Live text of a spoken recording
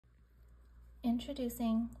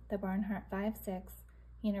Introducing the Barnhart 5-6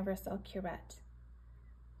 Universal Curette.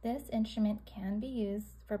 This instrument can be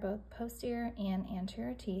used for both posterior and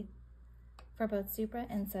anterior teeth for both supra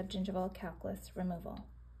and subgingival calculus removal.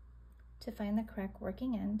 To find the correct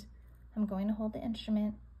working end, I'm going to hold the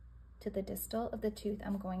instrument to the distal of the tooth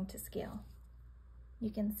I'm going to scale.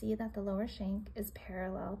 You can see that the lower shank is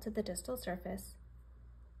parallel to the distal surface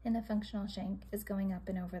and the functional shank is going up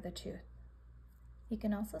and over the tooth. You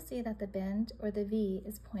can also see that the bend or the V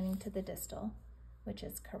is pointing to the distal, which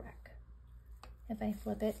is correct. If I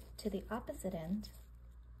flip it to the opposite end,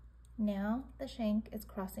 now the shank is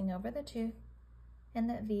crossing over the tooth and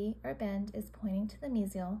that V or bend is pointing to the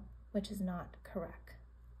mesial, which is not correct.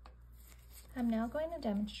 I'm now going to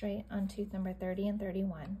demonstrate on tooth number 30 and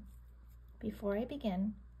 31. Before I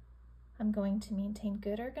begin, I'm going to maintain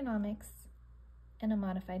good ergonomics and a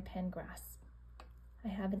modified pen grasp. I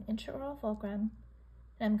have an intraoral fulcrum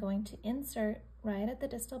and I'm going to insert right at the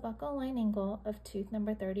distal buccal line angle of tooth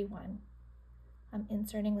number 31. I'm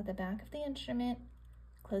inserting with the back of the instrument,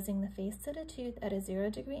 closing the face to the tooth at a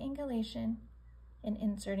 0-degree angulation, and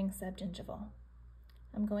inserting subgingival.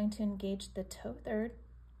 I'm going to engage the toe third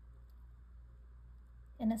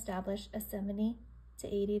and establish a 70 to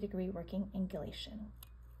 80-degree working angulation.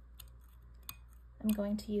 I'm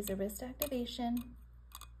going to use a wrist activation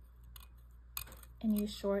and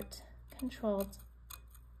use short, controlled,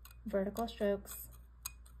 vertical strokes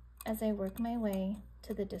as I work my way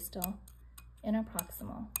to the distal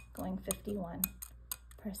interproximal, going 51%.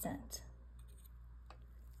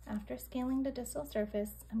 After scaling the distal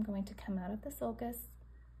surface, I'm going to come out of the sulcus.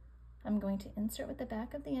 I'm going to insert with the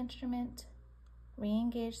back of the instrument,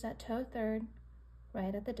 re-engage that toe third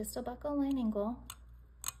right at the distal buccal line angle,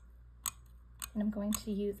 and I'm going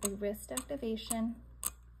to use a wrist activation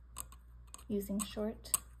using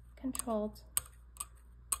short, controlled,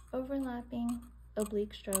 overlapping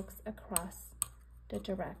oblique strokes across the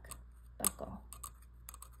direct buccal.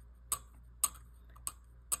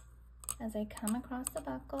 As I come across the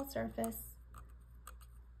buccal surface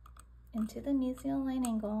into the mesial line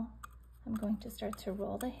angle, I'm going to start to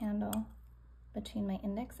roll the handle between my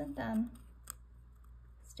index and thumb,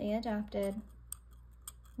 stay adapted,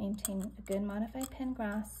 maintain a good modified pen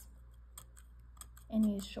grasp, and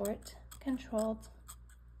use short, controlled,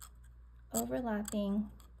 overlapping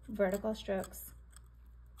vertical strokes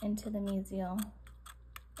into the mesial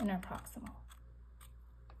interproximal.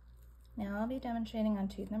 Now I'll be demonstrating on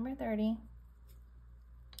tooth number 30.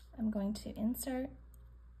 I'm going to insert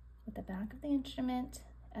with the back of the instrument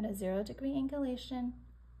at a 0-degree angulation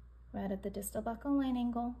right at the distal buccal line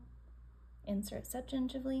angle, insert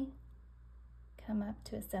subgingivally, come up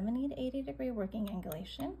to a 70 to 80-degree working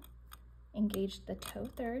angulation, engage the toe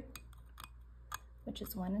third, which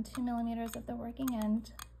is 1 and 2 millimeters of the working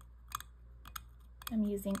end. I'm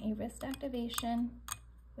using a wrist activation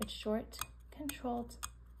with short, controlled,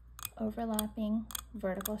 overlapping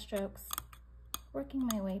vertical strokes, working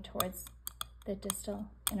my way towards the distal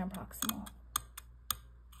interproximal.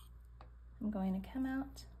 I'm going to come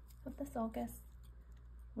out of the sulcus,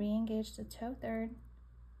 re-engage the toe third,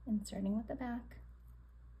 inserting with the back.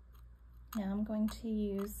 Now I'm going to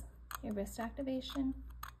use a wrist activation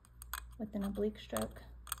with an oblique stroke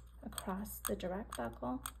across the direct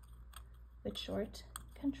buccal with short,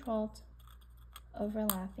 controlled,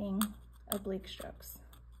 overlapping oblique strokes.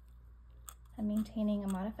 I'm maintaining a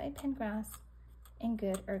modified pen grasp and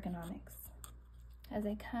good ergonomics. As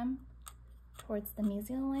I come towards the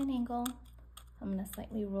mesial line angle, I'm going to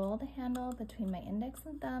slightly roll the handle between my index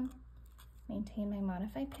and thumb, maintain my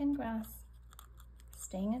modified pen grasp,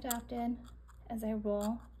 staying adapted as I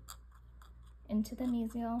roll into the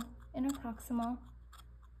mesial interproximal.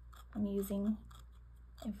 I'm using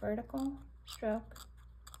a vertical stroke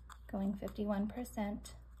going 51%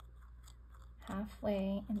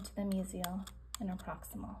 halfway into the mesial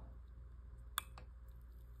interproximal.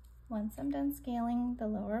 Once I'm done scaling the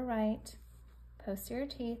lower right posterior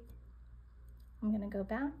teeth, I'm going to go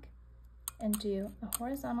back and do a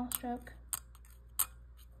horizontal stroke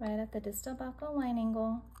right at the distal buccal line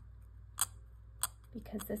angle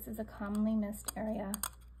because this is a commonly missed area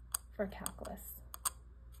for calculus.